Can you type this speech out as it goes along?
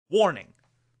Warning: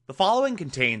 the following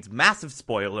contains massive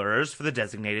spoilers for the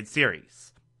designated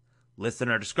series.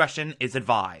 Listener discretion is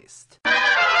advised.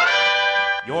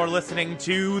 You're listening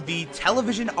to The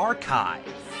Television Archive,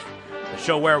 the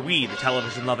show where we, the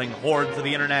television-loving hordes of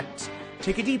the internet,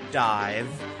 take a deep dive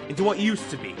into what used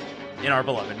to be in our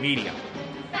beloved medium.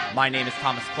 My name is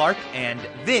Thomas Clark, and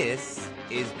this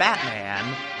is Batman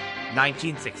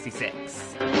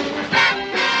 1966.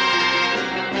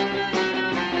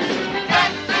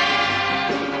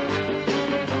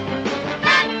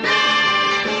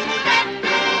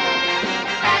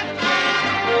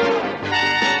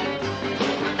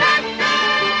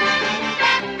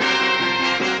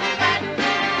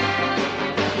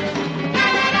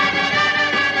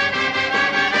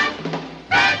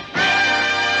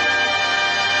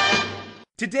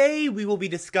 Today we will be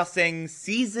discussing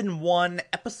Season 1,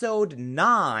 Episode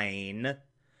 9,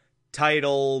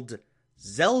 titled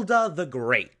Zelda the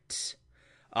Great.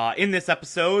 In this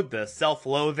episode, the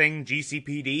self-loathing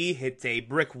GCPD hits a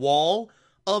brick wall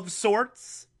of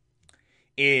sorts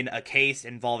in a case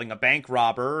involving a bank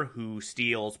robber who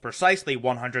steals precisely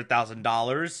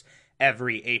 $100,000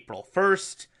 every April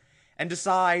 1st and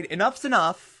decide enough's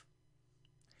enough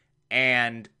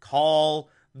and call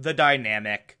the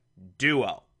dynamic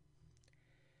duo.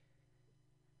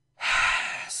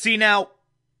 See, now,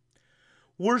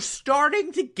 we're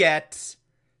starting to get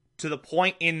to the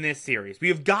point in this series. We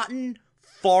have gotten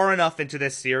far enough into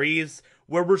this series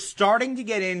where we're starting to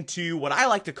get into what I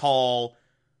like to call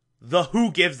the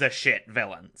who gives a shit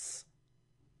villains.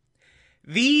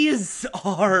 These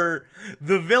are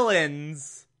the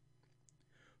villains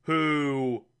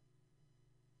who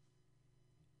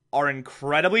are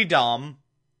incredibly dumb,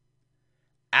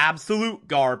 absolute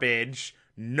garbage,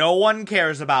 no one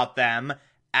cares about them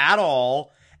at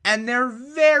all, and their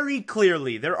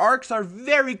arcs are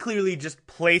very clearly just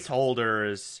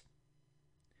placeholders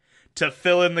to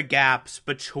fill in the gaps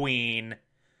between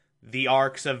the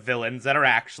arcs of villains that are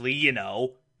actually,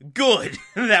 good,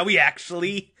 that we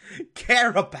actually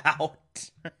care about.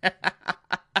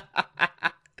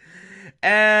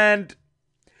 And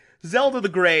Zelda the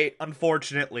Great,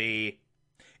 unfortunately,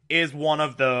 is one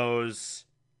of those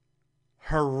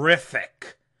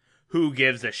horrific who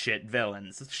gives a shit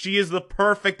villains. She is the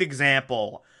perfect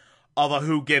example of a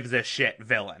who gives a shit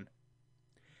villain.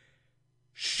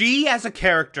 She, as a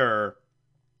character,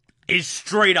 is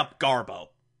straight up Garbo.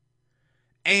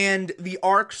 And the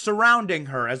arc surrounding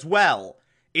her as well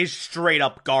is straight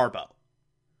up Garbo.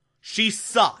 She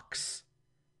sucks.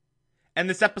 And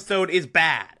this episode is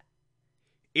bad.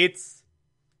 It's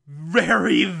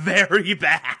very, very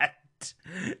bad.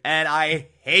 And I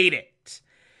hate it.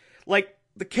 Like,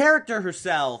 the character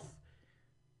herself,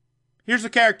 here's the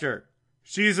character.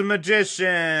 She's a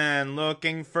magician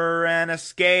looking for an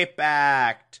escape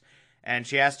act. And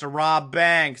she has to rob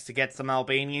banks to get some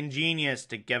Albanian genius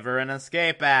to give her an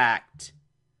escape act.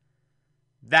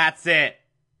 That's it.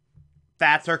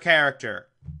 That's her character.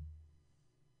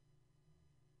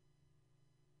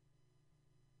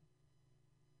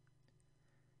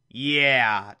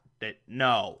 Yeah,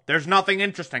 no, there's nothing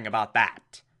interesting about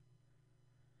that.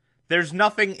 There's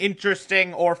nothing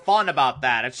interesting or fun about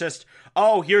that. It's just,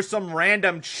 oh, here's some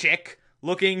random chick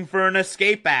looking for an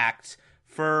escape act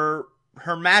for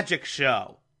her magic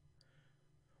show.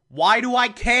 Why do I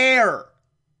care?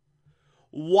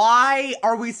 Why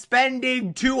are we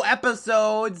spending 2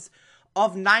 episodes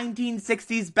of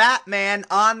 1960s Batman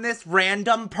on this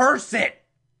random person?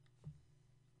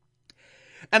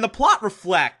 And the plot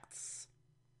reflects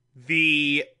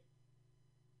the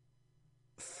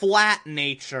flat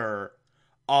nature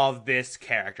of this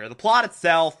character. The plot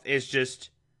itself is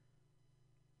just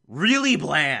really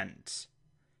bland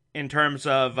in terms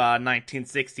of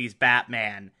 1960s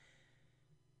Batman.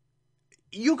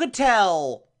 You could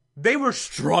tell they were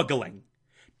struggling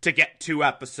to get 2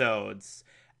 episodes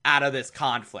out of this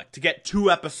conflict, to get 2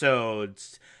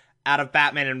 episodes out of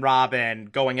Batman and Robin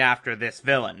going after this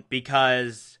villain,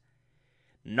 because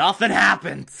nothing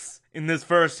happens in this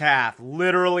first half.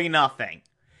 Literally nothing.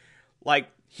 Like,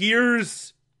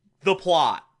 here's the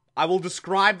plot. I will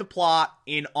describe the plot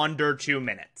in under 2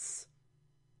 minutes.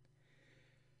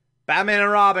 Batman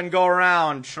and Robin go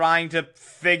around trying to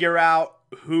figure out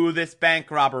who this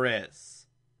bank robber is.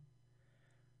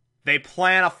 They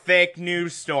plan a fake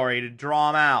news story to draw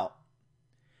him out.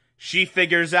 She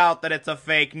figures out that it's a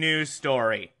fake news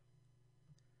story.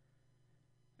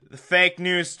 The fake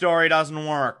news story doesn't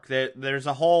work. There's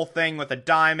a whole thing with a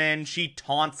diamond. She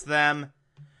taunts them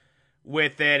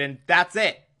with it, and that's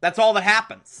it. That's all that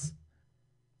happens.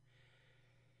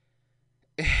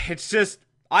 It's just,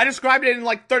 I described it in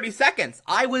like 30 seconds.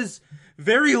 I was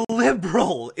very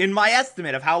liberal in my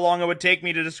estimate of how long it would take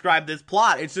me to describe this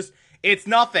plot. It's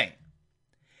nothing.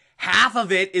 Half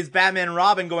of it is Batman and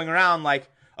Robin going around like,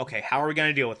 okay, how are we going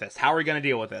to deal with this? How are we going to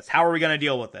deal with this? How are we going to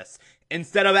deal with this?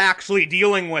 Instead of actually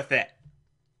dealing with it.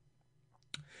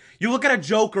 You look at a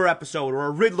Joker episode, or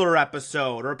a Riddler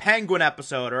episode, or a Penguin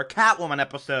episode, or a Catwoman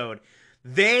episode.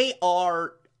 They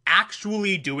are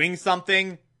actually doing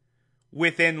something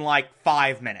within like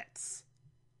 5 minutes.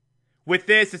 With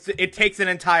this, it takes an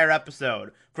entire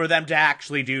episode for them to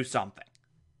actually do something.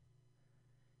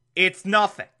 It's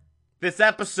nothing. This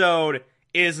episode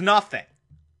is nothing.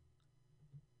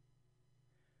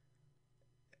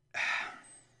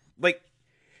 Like,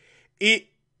 it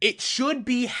should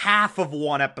be half of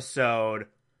one episode,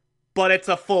 but it's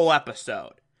a full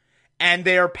episode. And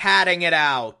they're padding it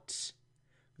out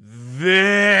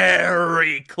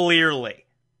very clearly.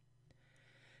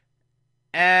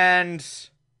 And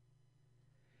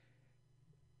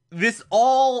this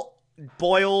all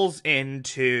boils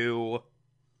into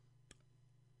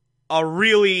a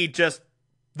really just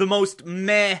the most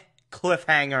meh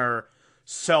cliffhanger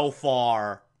so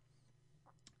far.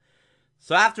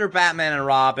 So after Batman and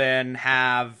Robin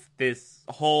have this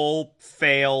whole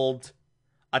failed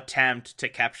attempt to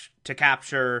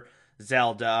capture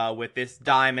Zelda with this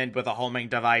diamond with a homing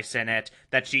device in it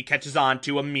that she catches on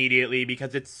to immediately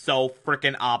because it's so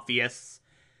freaking obvious.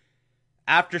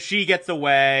 After she gets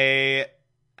away,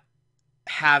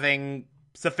 having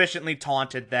sufficiently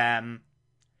taunted them,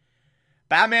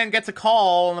 Batman gets a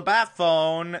call on the Bat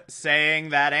phone saying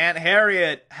that Aunt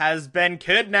Harriet has been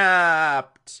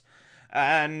kidnapped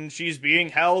and she's being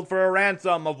held for a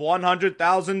ransom of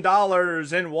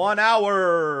 $100,000 in 1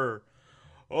 hour.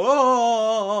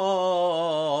 Oh,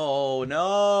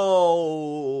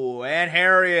 no. Aunt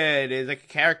Harriet is a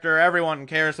character everyone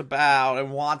cares about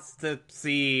and wants to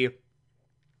see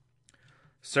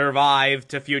survive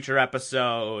to future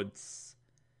episodes.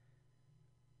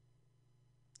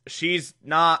 She's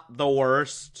not the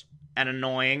worst and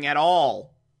annoying at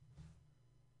all.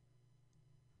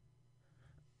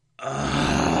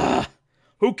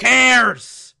 Who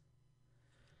cares?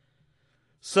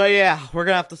 So yeah, we're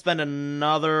gonna have to spend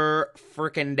another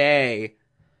frickin' day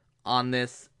on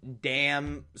this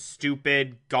damn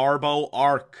stupid Garbo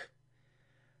arc.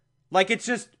 Like, it's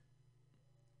just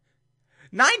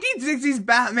 1960s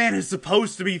Batman is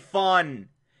supposed to be fun.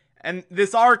 And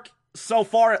this arc, so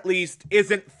far at least,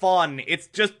 isn't fun. It's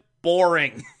just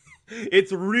boring.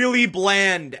 It's really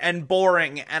bland and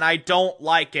boring, and I don't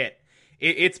like it.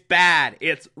 It's bad.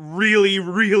 It's really,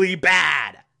 really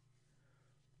bad.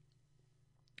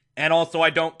 And also, I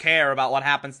don't care about what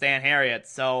happens to Aunt Harriet,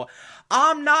 so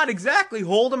I'm not exactly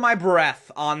holding my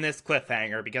breath on this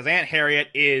cliffhanger, because Aunt Harriet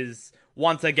is,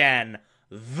 once again,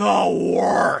 the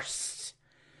worst.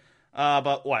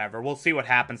 But whatever, we'll see what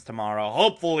happens tomorrow.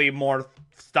 Hopefully more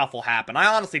stuff will happen. I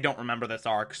honestly don't remember this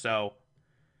arc, so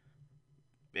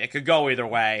it could go either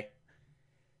way.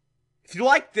 If you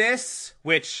like this,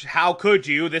 which, how could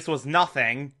you? This was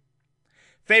nothing.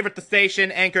 Favorite the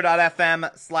station,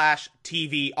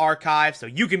 anchor.fm/TV archive, so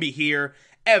you can be here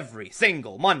every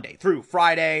single Monday through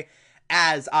Friday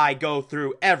as I go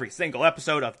through every single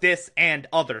episode of this and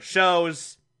other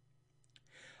shows.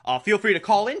 Feel free to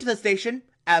call into the station,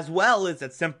 as well as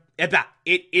it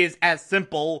is as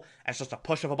simple as just a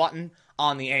push of a button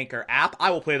on the Anchor app. I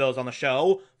will play those on the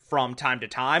show from time to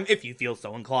time if you feel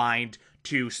so inclined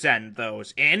to send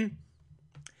those in.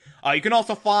 You can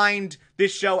also find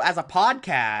this show as a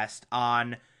podcast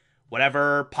on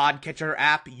whatever podcatcher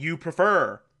app you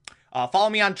prefer. Follow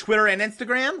me on Twitter and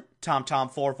Instagram,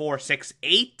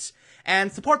 TomTom4468,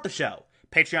 and support the show.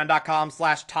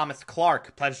 Patreon.com/Thomas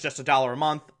Clark. Pledge just $1 a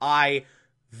month. I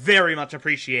very much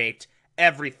appreciate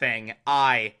everything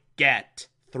I get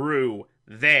through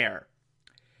there.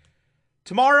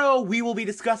 Tomorrow, we will be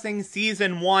discussing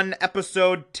Season 1,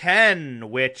 Episode 10,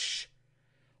 which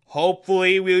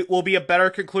hopefully will be a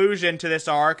better conclusion to this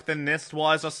arc than this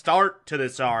was a start to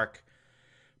this arc.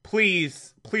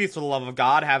 Please, for the love of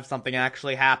God, have something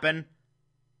actually happen.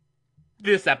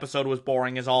 This episode was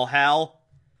boring as all hell.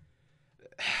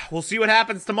 We'll see what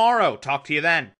happens tomorrow. Talk to you then.